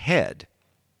set ahead.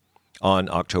 On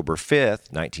October 5,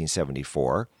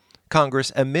 1974,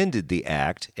 Congress amended the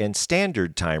act and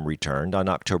standard time returned on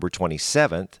October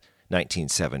 27,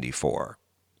 1974.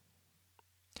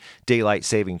 Daylight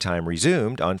saving time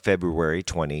resumed on February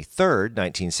 23,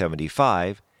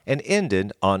 1975, and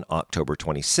ended on October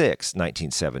 26,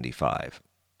 1975.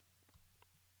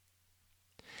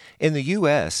 In the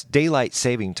U.S., daylight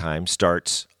saving time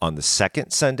starts on the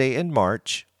second Sunday in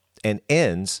March and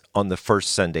ends on the first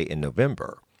Sunday in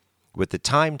November, with the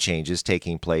time changes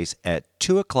taking place at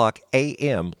 2:00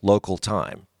 a.m. local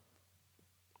time.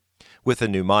 With a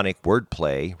mnemonic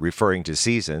wordplay referring to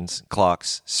seasons,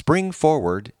 clocks spring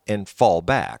forward and fall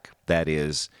back. That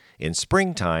is, in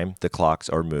springtime, the clocks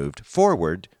are moved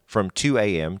forward from 2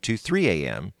 a.m. to 3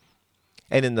 a.m.,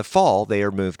 And in the fall, they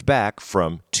are moved back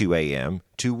from 2 a.m.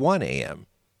 to 1 a.m.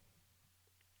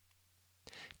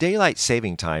 Daylight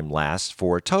saving time lasts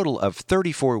for a total of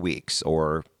 34 weeks,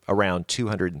 or around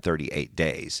 238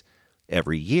 days,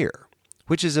 every year,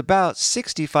 which is about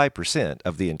 65%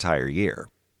 of the entire year.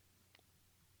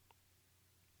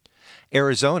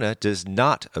 Arizona does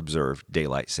not observe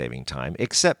daylight saving time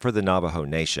except for the Navajo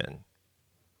Nation.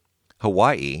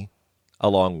 Hawaii,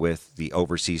 along with the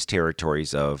overseas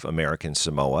territories of American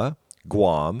Samoa,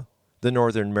 Guam, the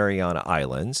Northern Mariana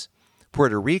Islands,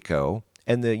 Puerto Rico,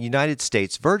 and the United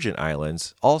States Virgin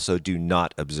Islands also do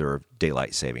not observe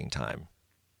daylight saving time.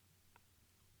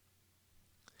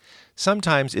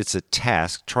 Sometimes it's a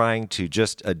task trying to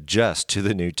just adjust to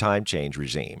the new time change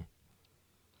regime.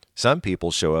 Some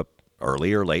people show up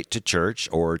early or late to church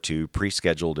or to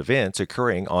pre-scheduled events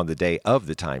occurring on the day of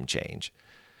the time change.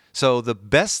 So the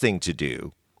best thing to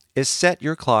do is set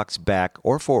your clocks back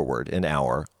or forward an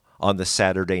hour on the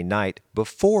Saturday night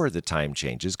before the time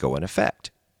changes go in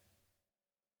effect.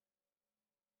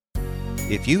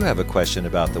 If you have a question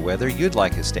about the weather you'd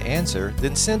like us to answer,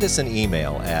 then send us an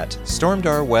email at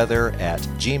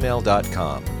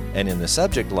stormdarweather@gmail.com and in the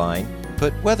subject line,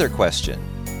 put weather question.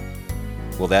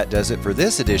 Well, that does it for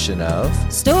this edition of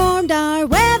Stormdar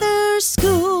Weather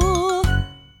School.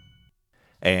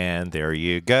 And there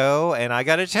you go. And I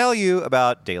got to tell you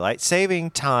about daylight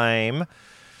saving time.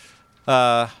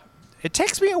 It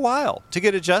takes me a while to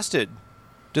get adjusted.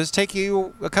 Does it take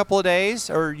you a couple of days,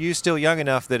 or are you still young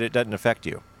enough that it doesn't affect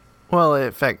you? Well,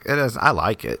 it does. I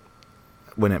like it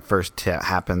when it first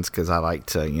happens because I like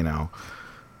to,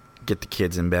 get the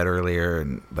kids in bed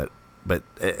earlier, but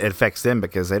it affects them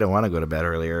because they don't want to go to bed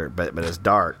earlier. But it's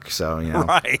dark, so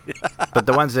Right. But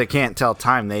the ones that can't tell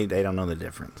time, they don't know the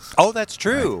difference. Oh, that's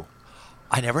true. Right.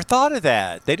 I never thought of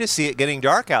that. They just see it getting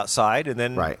dark outside, and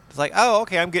then It's like, oh,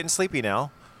 okay, I'm getting sleepy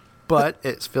now. But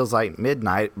it feels like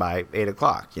midnight by 8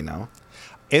 o'clock,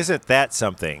 Isn't that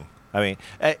something? I mean,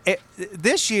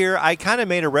 this year I kind of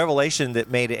made a revelation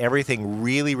that made everything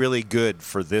really, really good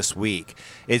for this week.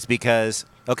 It's because,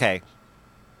 okay,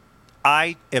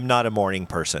 I am not a morning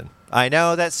person. I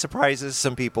know that surprises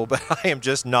some people, but I am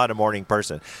just not a morning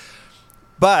person.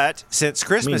 But since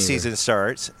Christmas season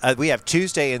starts, we have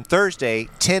Tuesday and Thursday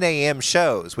 10 a.m.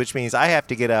 shows, which means I have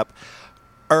to get up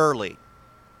early.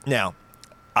 Now,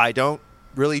 I don't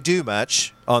really do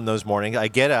much on those mornings. I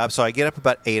get up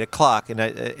about 8 o'clock, and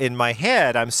in my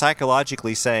head, I'm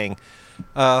psychologically saying,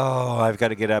 oh, I've got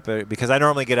to get up, because I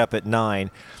normally get up at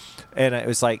 9, and it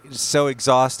was like so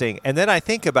exhausting. And then I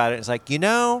think about it, it's like, in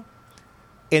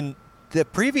the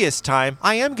previous time,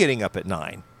 I am getting up at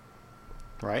 9.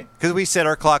 Right. Because we set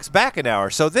our clocks back an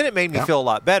hour. So then it made me feel a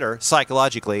lot better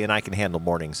psychologically, and I can handle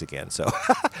mornings again. So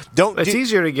It's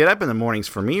easier to get up in the mornings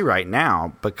for me right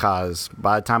now because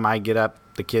by the time I get up,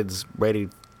 the kids ready,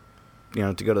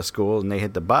 to go to school and they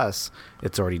hit the bus,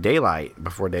 it's already daylight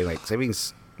before daylight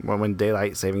savings. When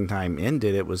daylight saving time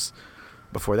ended,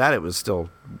 before that it was still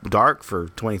dark for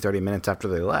 20, 30 minutes after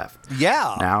they left.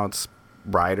 Yeah. Now it's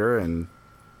brighter and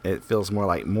it feels more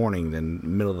like morning than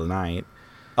middle of the night.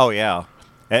 Oh, yeah.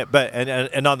 But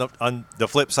on the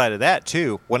flip side of that,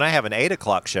 too, when I have an 8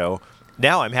 o'clock show,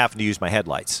 now I'm having to use my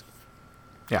headlights.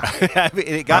 Yeah.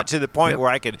 It got to the point where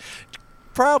I could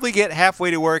probably get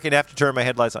halfway to work and have to turn my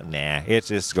headlights on. Nah, it's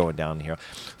just going down here.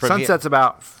 Sunset's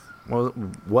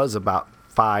was about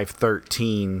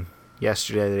 5:13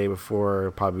 yesterday, the day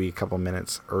before, probably a couple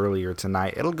minutes earlier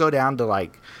tonight. It'll go down to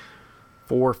like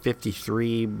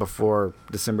 4:53 before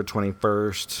December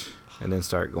 21st and then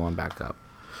start going back up.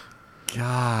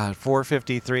 God,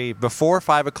 4:53 before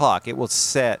 5 o'clock. It will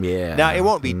set. Yeah. Now it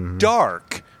won't be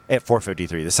dark at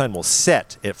 4:53. The sun will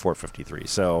set at 4:53.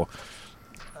 So,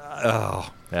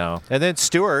 no. And then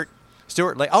Stuart,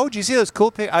 like, oh, did you see those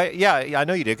cool pics? Yeah, I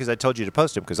know you did because I told you to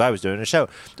post them because I was doing a show.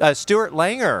 Stuart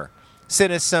Langer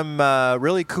sent us some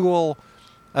really cool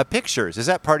pictures. Is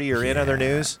that part of your in other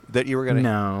news that you were going to?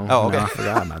 No. Oh, okay. No, I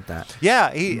forgot about that.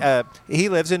 Yeah, he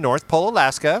lives in North Pole,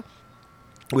 Alaska.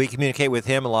 We communicate with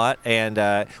him a lot,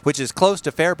 and which is close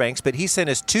to Fairbanks. But he sent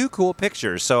us 2 cool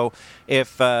pictures. So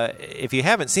if you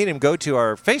haven't seen him, go to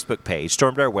our Facebook page,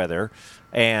 Stormdar Weather,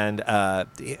 and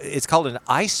it's called an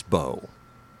ice bow,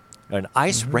 an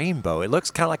ice rainbow. It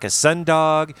looks kind of like a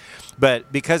sundog,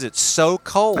 but because it's so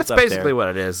cold, that's up basically there, what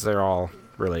it is. They're all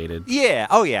related. Yeah.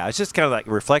 Oh, yeah. It's just kind of like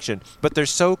a reflection, but they're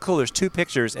so cool. There's 2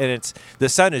 pictures, and the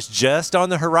sun is just on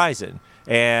the horizon.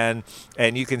 And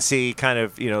you can see kind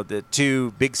of, the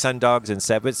 2 big sundogs and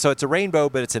stuff. So it's a rainbow,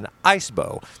 but it's an ice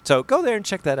bow. So go there and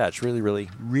check that out. It's really, really,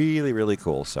 really, really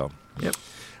cool. So, yep.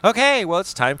 Okay, well,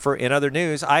 it's time for In Other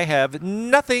News. I have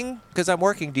nothing because I'm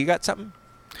working. Do you got something?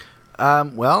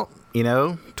 Well,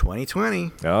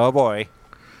 2020. Oh, boy.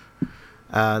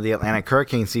 The Atlantic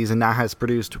hurricane season now has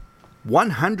produced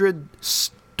 100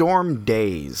 storm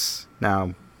days.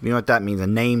 Now, you know what that means? A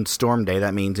named storm day.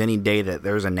 That means any day that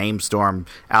there's a named storm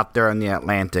out there in the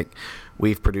Atlantic.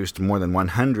 We've produced more than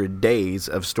 100 days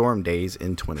of storm days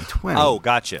in 2020. Oh,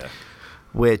 gotcha.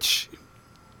 Which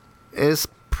is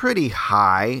pretty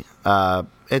high.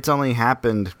 It's only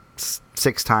happened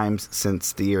 6 times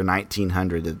since the year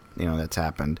 1900. That's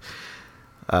happened.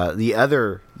 The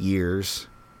other years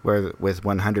with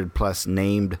 100 plus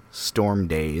named storm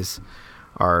days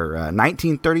are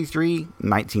 1933,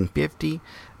 1950,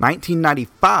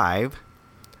 1995,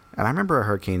 and I remember a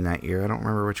hurricane that year. I don't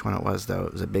remember which one it was, though.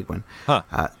 It was a big one.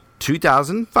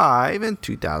 2005 and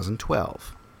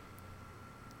 2012.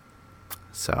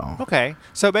 So okay.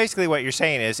 So basically what you're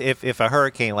saying is if a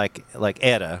hurricane like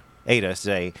Eta,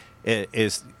 say,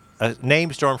 is a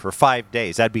named storm for 5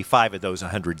 days, that'd be 5 of those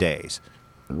 100 days.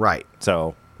 Right.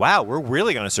 So, wow, we're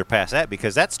really going to surpass that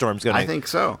because that storm's going to... I think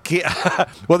so.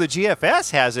 Well, the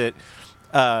GFS has it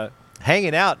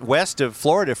hanging out west of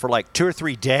Florida for like 2 or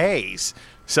 3 days.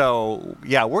 So,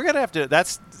 yeah, we're going to have to...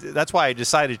 That's why I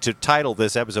decided to title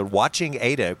this episode Watching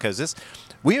Eta, because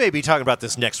we may be talking about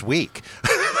this next week.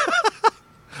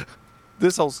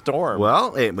 This whole storm.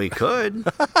 Well, we could,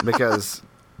 because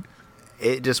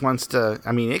it just wants to...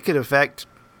 I mean, it could affect...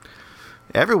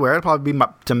 everywhere. It'll probably be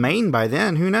to Maine by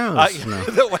then. Who knows?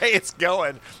 The way it's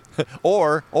going.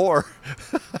 Or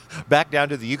back down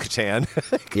to the Yucatan.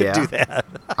 Do that.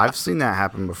 I've seen that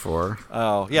happen before.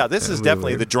 Oh, yeah. This is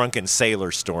definitely the drunken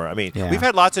sailor storm. I mean, we've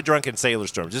had lots of drunken sailor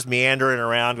storms, just meandering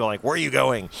around going like, where are you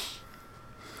going?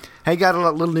 Hey, got a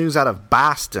little news out of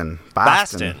Boston.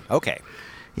 Boston. Okay.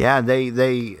 Yeah,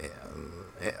 they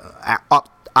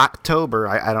October.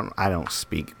 I don't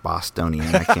speak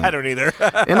Bostonian. I can't. I don't either.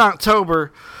 In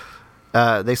October,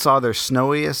 they saw their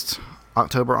snowiest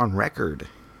October on record.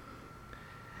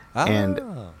 Oh. And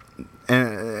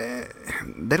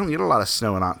they don't get a lot of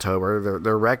snow in October.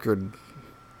 Their record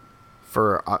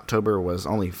for October was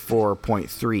only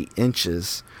 4.3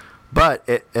 inches, but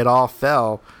it all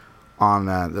fell on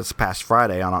this past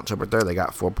Friday on October 3rd. They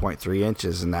got 4.3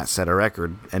 inches, and that set a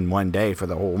record in one day for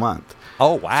the whole month.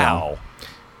 Oh wow! So,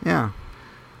 yeah,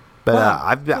 but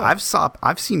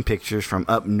I've seen pictures from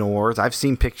up north. I've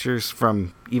seen pictures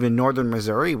from even northern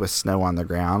Missouri with snow on the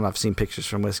ground. I've seen pictures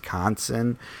from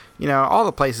Wisconsin. All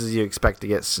the places you expect to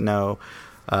get snow.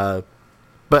 But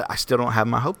I still don't have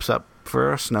my hopes up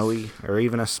for a snowy or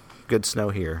even a good snow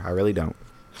here. I really don't.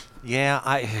 Yeah,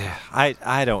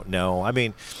 I don't know. I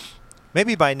mean,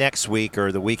 maybe by next week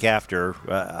or the week after,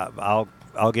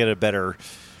 I'll get a better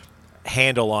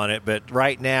handle on it. But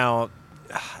right now,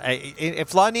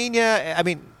 if La Nina, I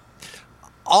mean,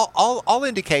 all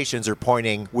indications are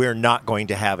pointing we're not going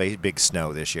to have a big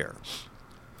snow this year.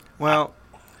 Well,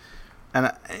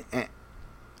 and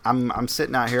I'm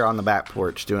sitting out here on the back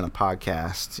porch doing a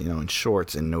podcast, in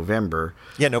shorts in November.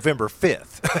 Yeah, November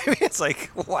 5th. I mean, it's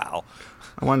like, wow.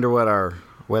 I wonder what our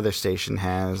weather station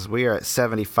has. We are at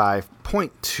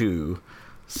 75.2,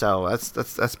 so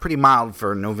that's pretty mild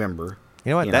for November.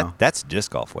 You know what? That's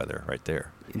disc golf weather right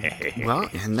there. Well,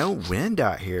 and no wind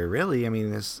out here, really. I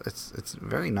mean, it's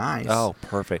very nice. Oh,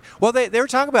 perfect. Well, they were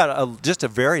talking about just a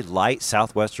very light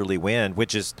southwesterly wind,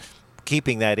 which is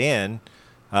keeping that in.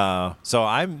 So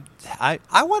I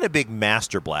want a big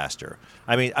Master Blaster.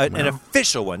 I mean, an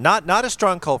official one, not a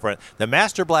strong cold front. The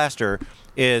Master Blaster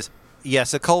is,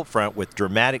 yes, a cold front with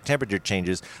dramatic temperature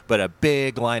changes, but a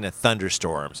big line of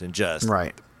thunderstorms and just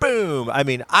boom. I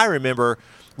mean, I remember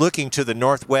looking to the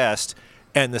northwest,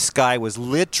 and the sky was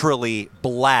literally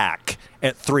black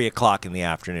at 3 o'clock in the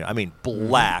afternoon. I mean,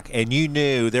 black. Mm-hmm. And you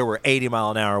knew there were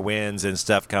 80-mile-an-hour winds and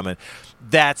stuff coming.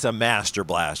 That's a Master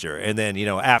Blaster. And then,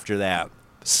 after that,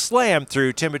 slam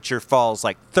through, temperature falls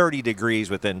like 30 degrees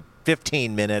within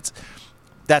 15 minutes.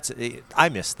 I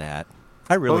miss that.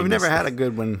 I really we've never had a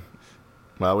good one.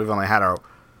 Well, we've only had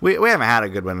we haven't had a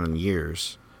good one in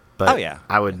years. But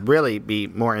I would really be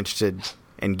more interested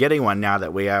in getting one now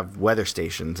that we have weather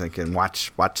stations and can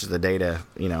watch the data,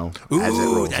 as it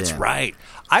rolls in. That's right.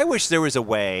 I wish there was a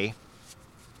way.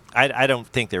 I don't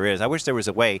think there is. I wish there was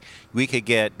a way we could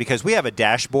get, because we have a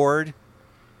dashboard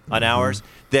on ours,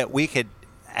 that we could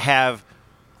have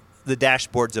the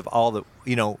dashboards of all the,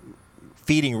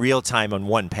 feeding real time on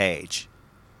one page.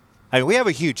 I mean, we have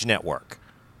a huge network.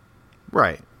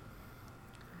 Right.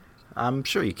 I'm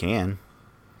sure you can.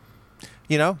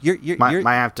 You're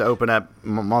might have to open up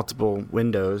multiple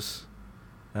windows.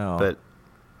 Oh. But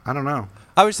I don't know.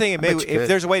 I was thinking maybe if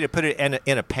there's a way to put it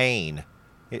in a pane,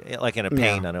 like in a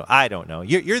pane. I don't know.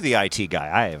 You're the IT guy.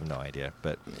 I have no idea.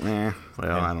 But I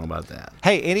don't know about that.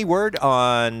 Hey, any word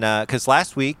on? Because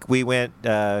last week we went,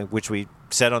 which we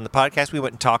said on the podcast, we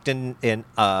went and talked in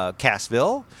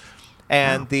Cassville,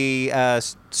 and the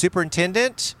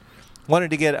superintendent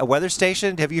wanted to get a weather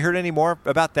station. Have you heard any more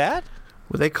about that?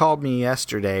 Well, they called me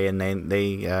yesterday, and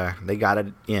they got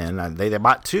it in. They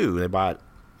bought two. They bought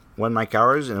one like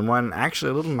ours and one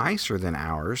actually a little nicer than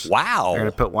ours. Wow. They're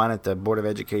going to put one at the Board of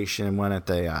Education and one at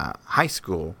the high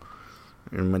school.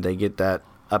 And when they get that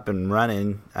up and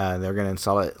running, they're going to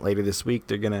install it later this week.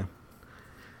 They're going to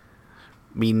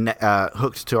be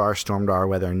hooked to our Stormdar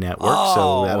weather network. Oh,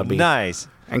 so that'll be nice.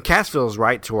 And Cassville's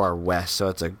right to our west, so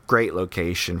it's a great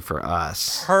location for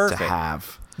us to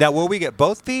have. Now, will we get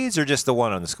both feeds or just the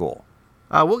one on the school?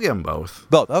 We'll get them both.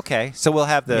 Both, okay. So we'll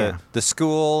have the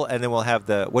school, and then we'll have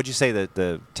what'd you say,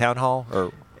 the town hall?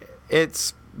 Or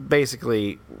it's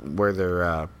basically where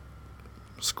their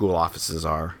school offices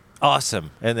are.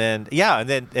 Awesome. And then, and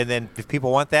then if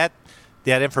people want that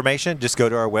information, just go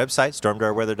to our website,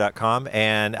 stormdarweather.com,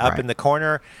 and up in the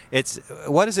corner, it's,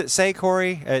 what does it say,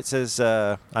 Corey? It says,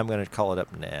 I'm going to call it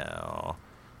up now.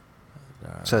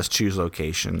 It says choose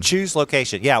location. Choose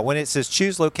location. Yeah, when it says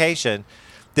choose location,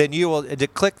 then you will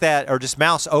click that or just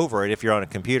mouse over it if you're on a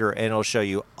computer, and it'll show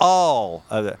you all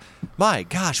of the. My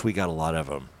gosh, we got a lot of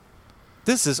them.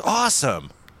 This is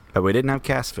awesome. But we didn't have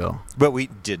Cassville. But we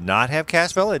did not have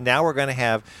Cassville, and now we're going to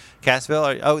have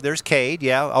Cassville. Oh, there's Cade.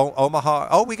 Yeah, Omaha.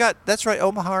 Oh, that's right,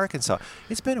 Omaha, Arkansas.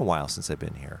 It's been a while since I've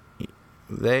been here.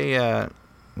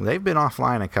 They've been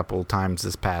offline a couple of times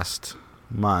this past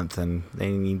month, and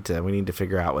we need to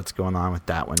figure out what's going on with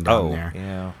that one down there.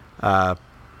 Yeah.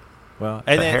 Well,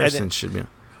 and then Harrison should be.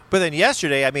 But then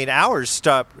yesterday, I mean, ours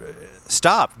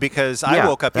stopped because I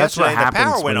woke up yesterday and the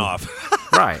power went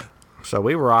off. Right. So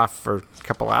we were off for a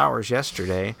couple hours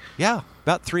yesterday. Yeah,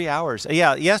 about 3 hours.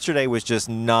 Yeah, yesterday was just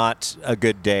not a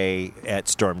good day at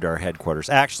Stormdar headquarters.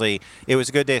 Actually, it was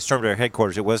a good day at Stormdar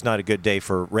headquarters. It was not a good day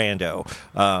for Rando.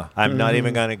 I'm not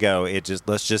even going to go.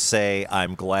 Let's just say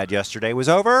I'm glad yesterday was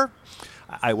over.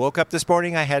 I woke up this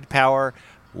morning. I had power.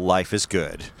 Life is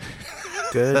good.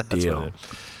 Good deal.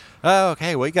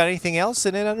 Okay, well, you got anything else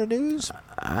in it under news?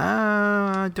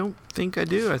 I don't think I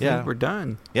do. I think we're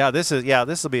done. Yeah, this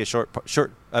will be a short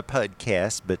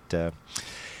podcast, but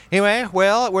anyway,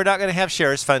 well, we're not going to have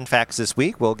Cher's fun facts this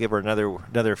week. We'll give her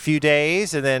another few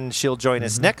days, and then she'll join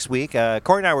us next week. Corey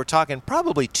and I were talking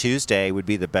probably Tuesday would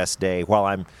be the best day while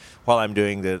I'm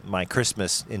doing my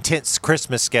intense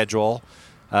Christmas schedule.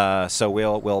 So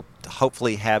we'll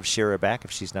hopefully have Shira back if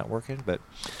she's not working, but.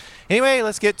 Anyway,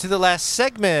 let's get to the last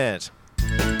segment.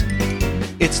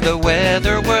 It's the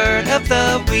weather word of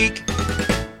the week.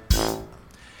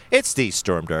 It's the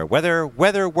Stormdar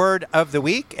weather word of the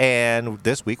week, and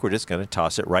this week we're just going to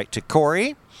toss it right to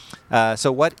Corey.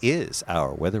 So what is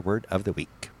our weather word of the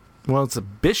week? Well, it's a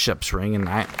bishop's ring, and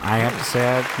I have to say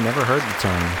I've never heard the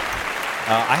term.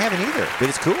 I haven't either, but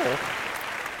it's cool.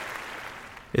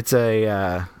 It's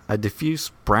a diffuse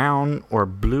brown or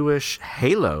bluish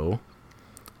halo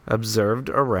observed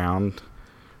around,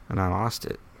 and I lost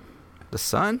it. The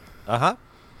sun? Uh-huh.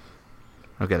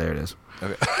 Okay, there it is.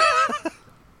 Okay.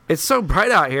 It's so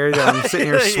bright out here that I'm sitting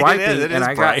here swiping, and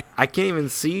I can't even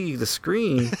see the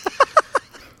screen.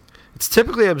 It's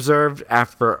typically observed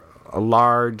after a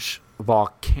large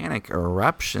volcanic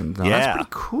eruption. Now, that's pretty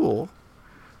cool.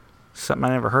 Something I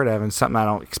never heard of, and something I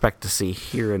don't expect to see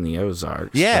here in the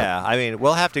Ozarks. Yeah, I mean,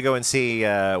 we'll have to go and see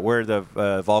where the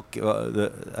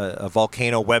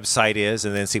volcano website is,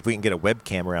 and then see if we can get a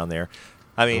webcam around there.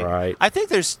 I mean, I think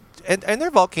there's and there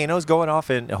are volcanoes going off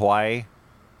in Hawaii.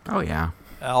 Oh yeah,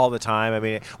 all the time. I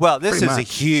mean, well, this is a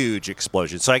huge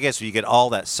explosion, so I guess if you get all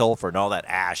that sulfur and all that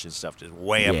ash and stuff just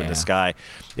way up in the sky,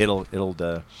 it'll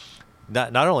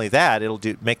not only that, it'll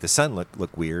make the sun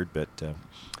look weird, but.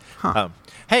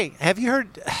 Hey, have you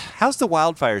heard? How's the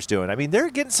wildfires doing? I mean, they're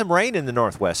getting some rain in the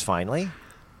Northwest finally.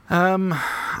 I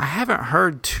haven't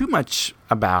heard too much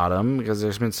about them because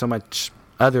there's been so much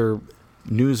other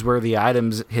newsworthy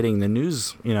items hitting the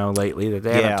news, lately that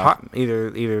they haven't talked. Either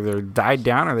they're died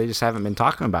down or they just haven't been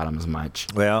talking about them as much.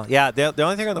 Well, yeah, the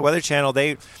only thing on the Weather Channel,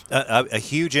 a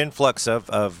huge influx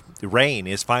of rain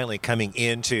is finally coming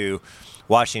into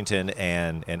Washington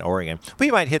and Oregon.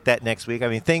 We might hit that next week. I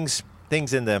mean, things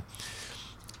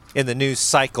in the news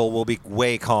cycle will be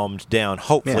way calmed down,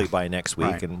 hopefully by next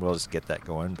week, and we'll just get that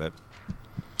going. But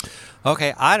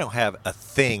okay, I don't have a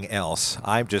thing else.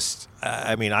 I'm just,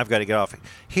 I've got to get off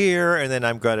here, and then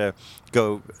I'm going to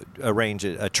go arrange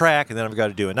a track, and then I've got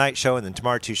to do a night show, and then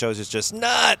tomorrow 2 shows is just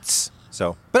nuts.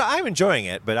 So, but I'm enjoying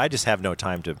it, but I just have no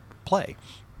time to play.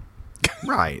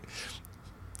 Right.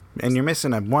 And you're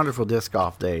missing a wonderful disc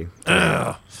golf day.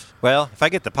 Well, if I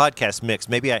get the podcast mixed,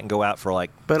 maybe I can go out for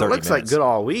like 30 minutes. But it looks like good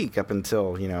all week up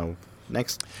until,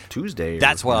 next Tuesday.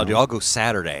 That's what I'll do. I'll go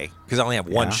Saturday because I only have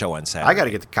one show on Saturday. I got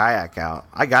to get the kayak out.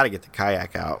 I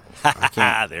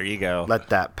can't there you go. let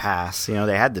that pass. They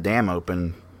had the dam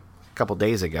open a couple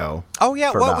days ago. Oh,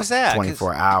 yeah. For what about was that?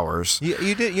 24 hours.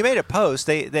 You made a post.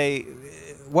 What I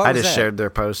was just that? shared their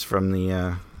post from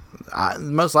the...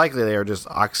 most likely they are just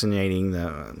oxygenating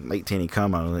the Lake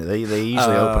Taneycomo. They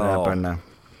usually open it up in the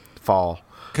fall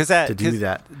to do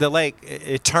that. The lake,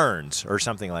 it turns or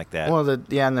something like that. Well,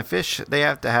 and the fish, they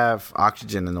have to have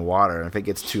oxygen in the water. And if it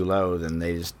gets too low, then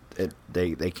they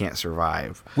can't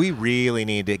survive. We really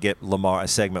need to get a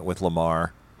segment with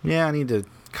Lamar. Yeah, I need to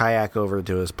kayak over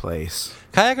to his place.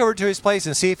 Kayak over to his place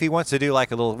and see if he wants to do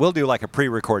we'll do like a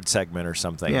pre-record segment or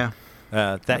something. Yeah.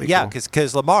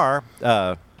 Because Lamar...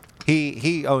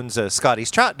 He owns a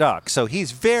Scotty's Trout Dock, so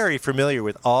he's very familiar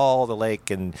with all the lake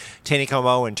and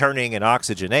Taneycomo and turning and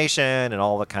oxygenation and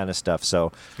all that kind of stuff.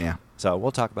 So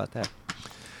we'll talk about that.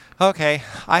 Okay,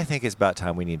 I think it's about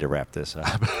time we need to wrap this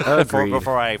up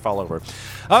before I fall over.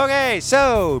 Okay,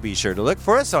 so be sure to look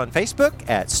for us on Facebook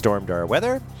at Stormdar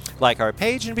Weather. Like our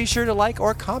page and be sure to like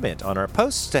or comment on our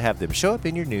posts to have them show up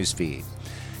in your news feed.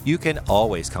 You can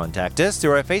always contact us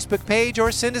through our Facebook page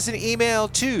or send us an email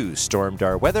to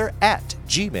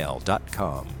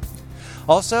stormdarweather@gmail.com.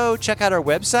 Also, check out our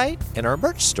website and our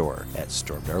merch store at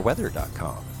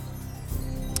stormdarweather.com.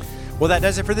 Well, that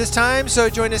does it for this time,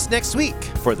 so join us next week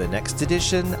for the next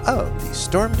edition of the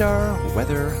Stormdar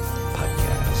Weather